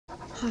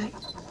Hi.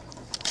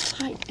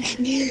 Hi.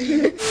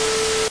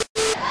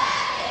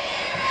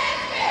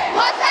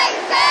 What they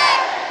say?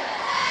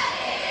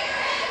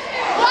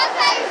 What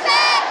they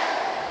say?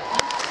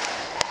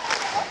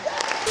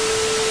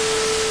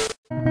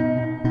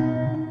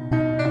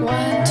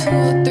 One, two,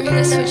 three.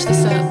 Let's switch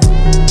this up.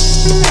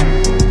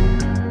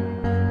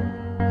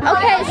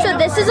 Okay, so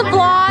this is a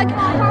vlog.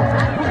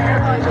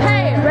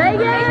 Hey,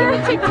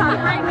 Reagan, TikTok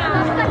right now.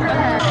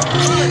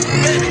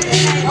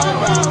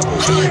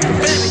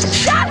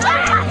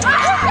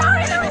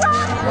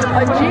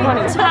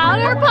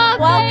 Powder Puff,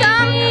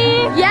 welcome.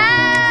 Yeah.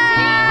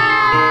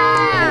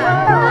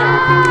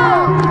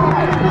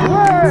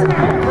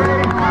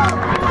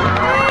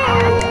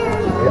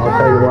 I'll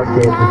tell you what,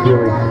 Gabe,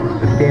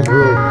 this game's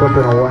really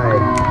flipping away.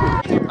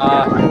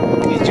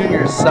 These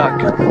juniors suck.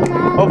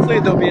 Hopefully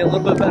they'll be a little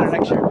bit better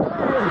next year. And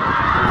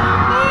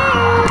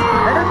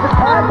it's a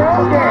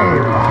tie-ball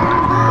game.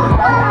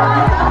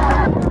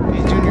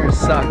 These juniors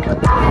suck.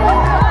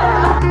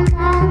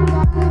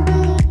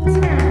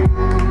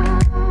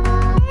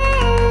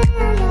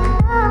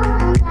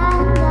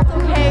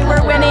 Okay,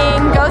 we're winning.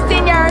 Go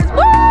Seniors!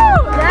 Woo! I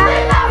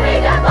believe that we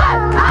just won!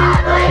 I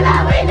believe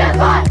that we just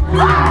won!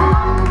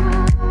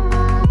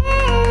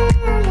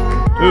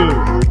 2,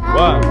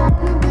 1.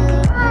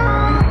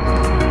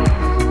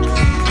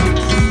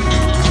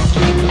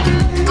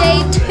 Day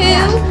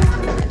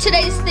 2,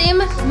 today's theme,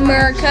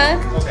 America.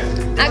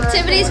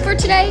 Activities for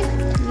today,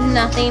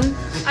 nothing.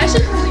 I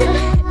should.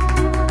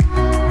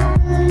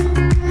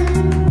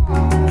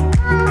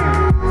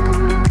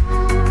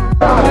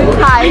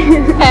 Hi.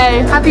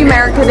 Hey. Happy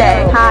America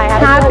Day. Hi.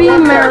 Happy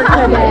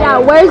America Day. Yeah,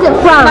 where is it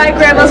from? My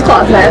grandma's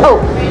closet. Oh,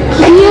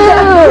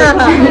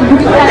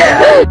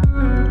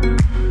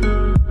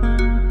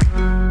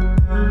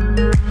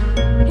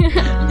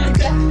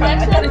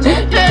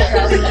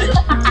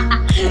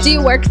 Do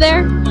you work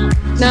there?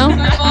 No?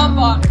 My mom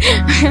bought it.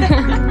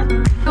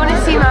 You want to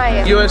see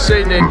my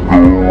USA Day.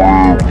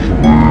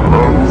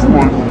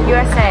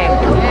 USA?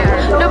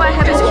 No, but I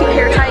have this cute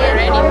hair tie in.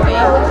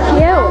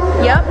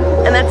 Cute. Yep,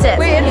 and that's it.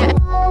 Wait. I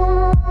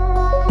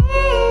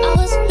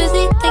was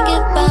busy thinking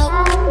about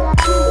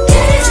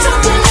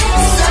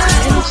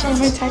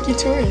My tacky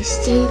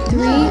tourist. Day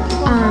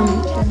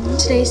 3,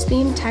 today's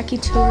theme, tacky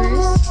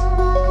tourist.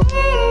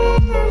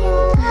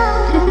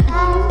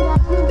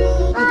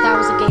 That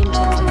was a game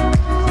changer.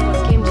 That was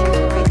a game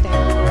changer right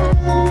there.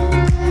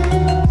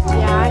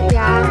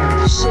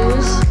 Yeah.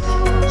 Shoes,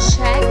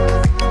 check.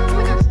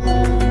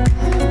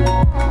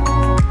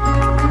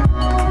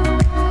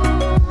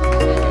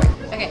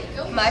 Okay,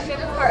 my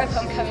favorite part of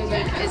homecoming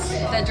week is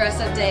the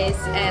dress-up days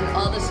and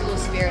all the school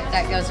spirit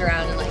that goes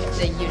around and like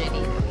the unity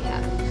that we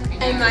have.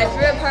 And my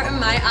favorite part of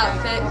my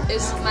outfit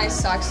is my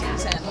socks and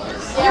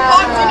sandals. Your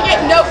mom's gonna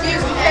get no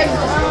views because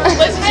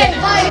listen.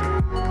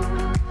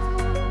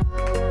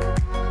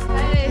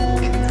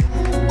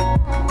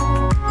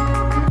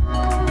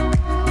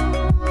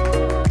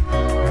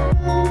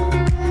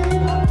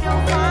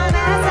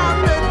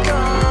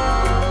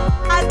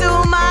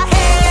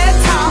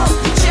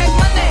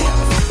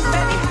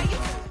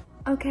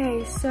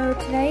 Okay, so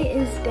today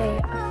is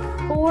day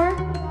 4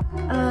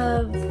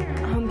 of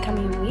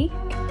homecoming week.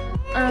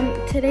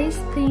 Today's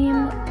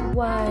theme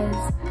was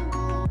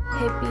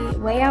hippie,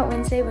 Way Out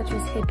Wednesday, which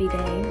was hippie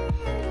day.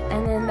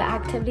 And then the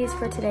activities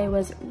for today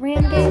was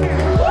ram game.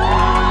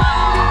 My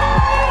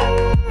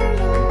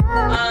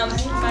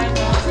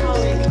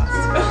Halloween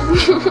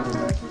costume.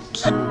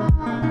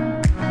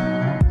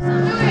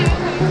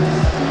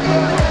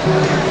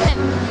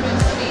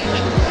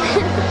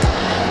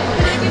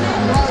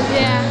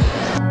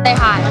 Say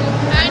hi.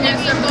 Hi,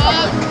 Mr.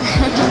 Bob.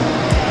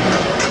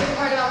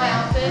 Part about my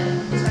outfit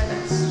is my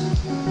best.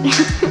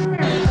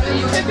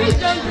 If you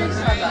don't drink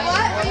Starbucks.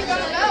 What are you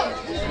gonna know?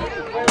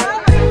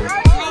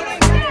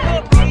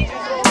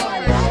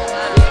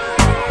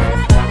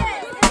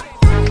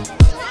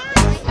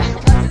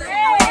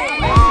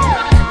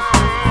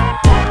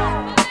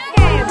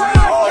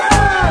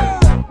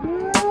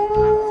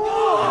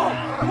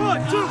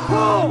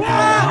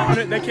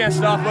 They can't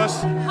stop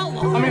us. I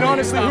mean,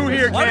 honestly, who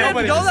here can?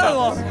 Nobody can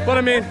stop us. But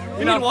I mean,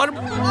 you know, water.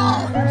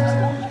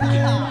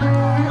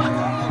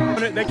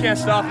 They can't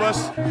stop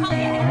us.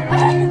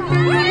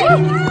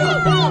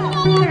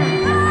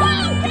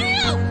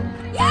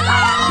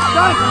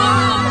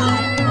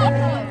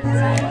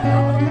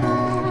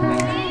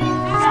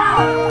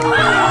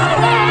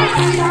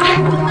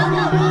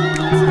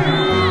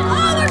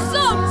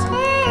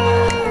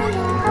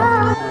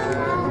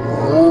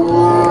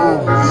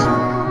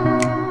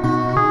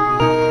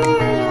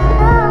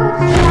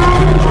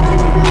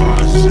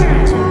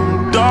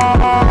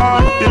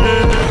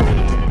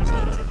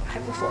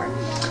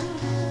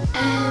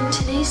 And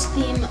today's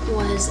theme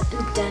was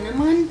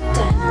denim on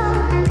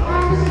denim.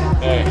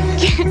 Hey.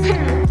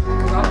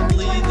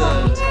 Probably the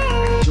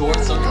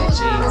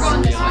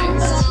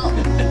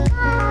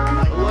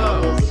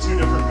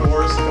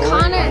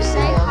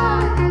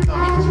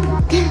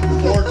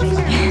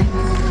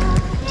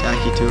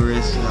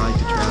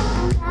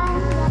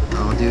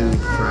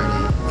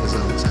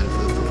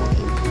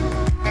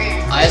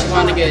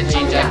wanted to get a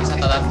jean jacket because I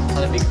thought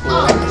that'd be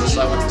cool,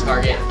 so I went to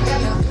Target.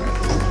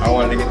 I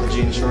wanted to get the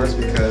jean shorts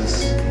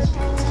because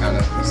it's kind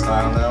of the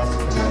style now,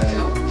 and then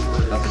I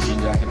thought the jean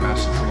jacket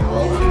matched it pretty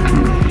well.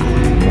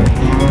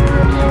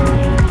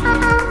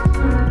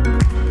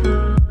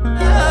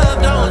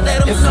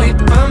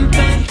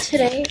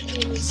 Today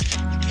is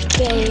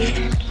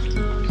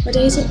what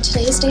day is it?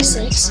 Today is day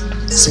 6,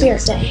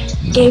 Spirit Day.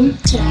 Game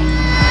today.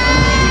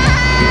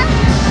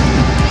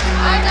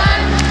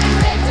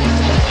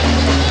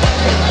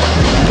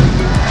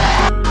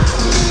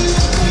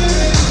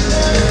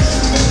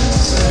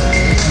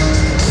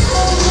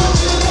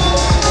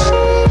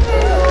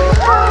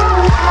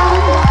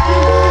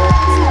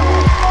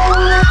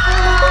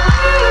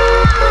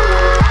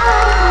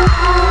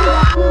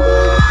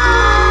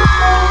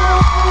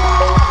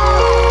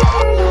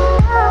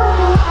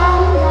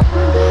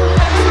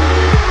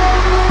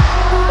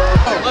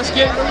 Let's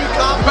get the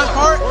best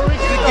part, the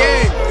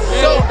game.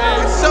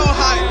 It's so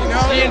high, you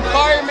know? The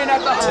environment at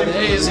the home.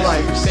 Today is my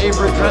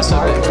favorite dress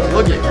of it.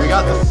 Look it, we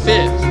got the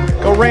fit.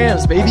 Go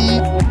Rams, baby.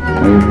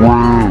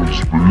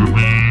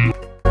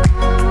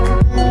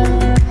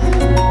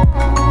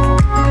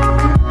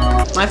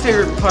 My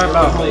favorite part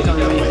about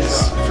homecoming week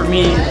is, for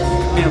me,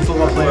 being a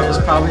football player, is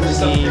probably the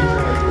game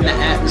and the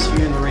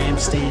atmosphere in the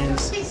Rams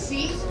stands.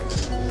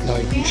 No,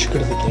 you should go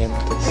to the game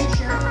with us.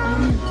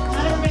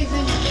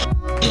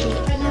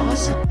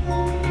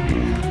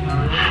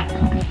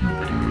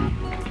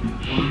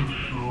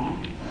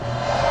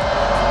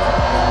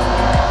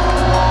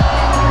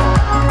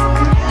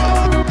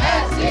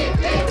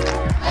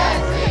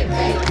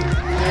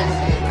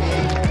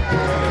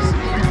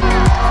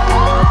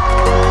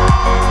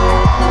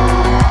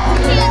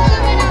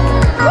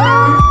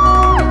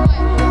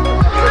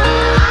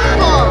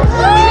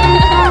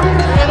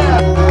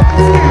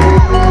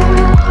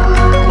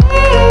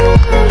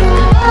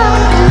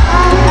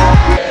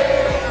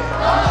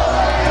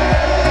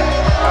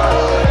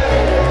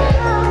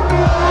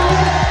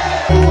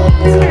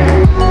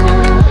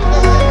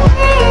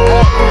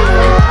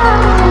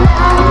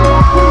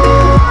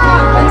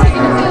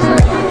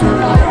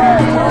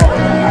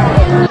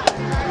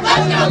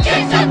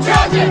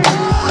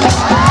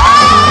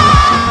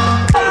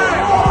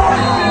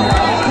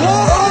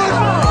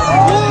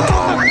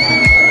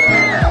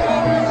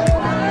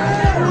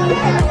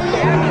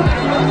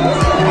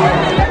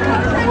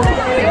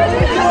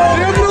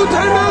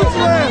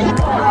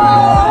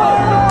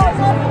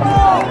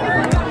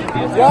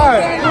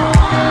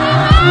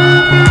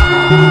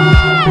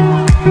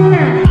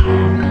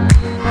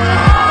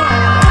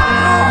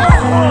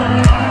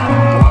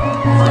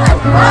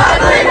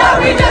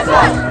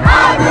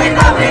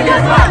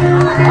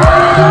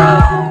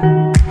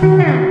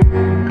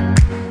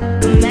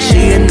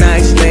 She a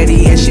nice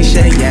lady and she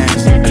shake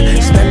ass.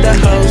 Spent the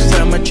whole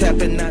summer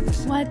trapping out.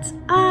 What's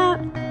up?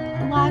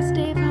 Last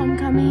day of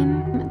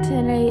homecoming.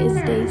 Today is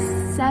day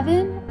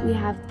 7. We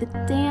have the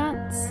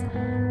dance,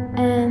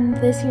 and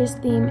this year's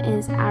theme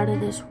is Out of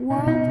This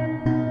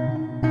World.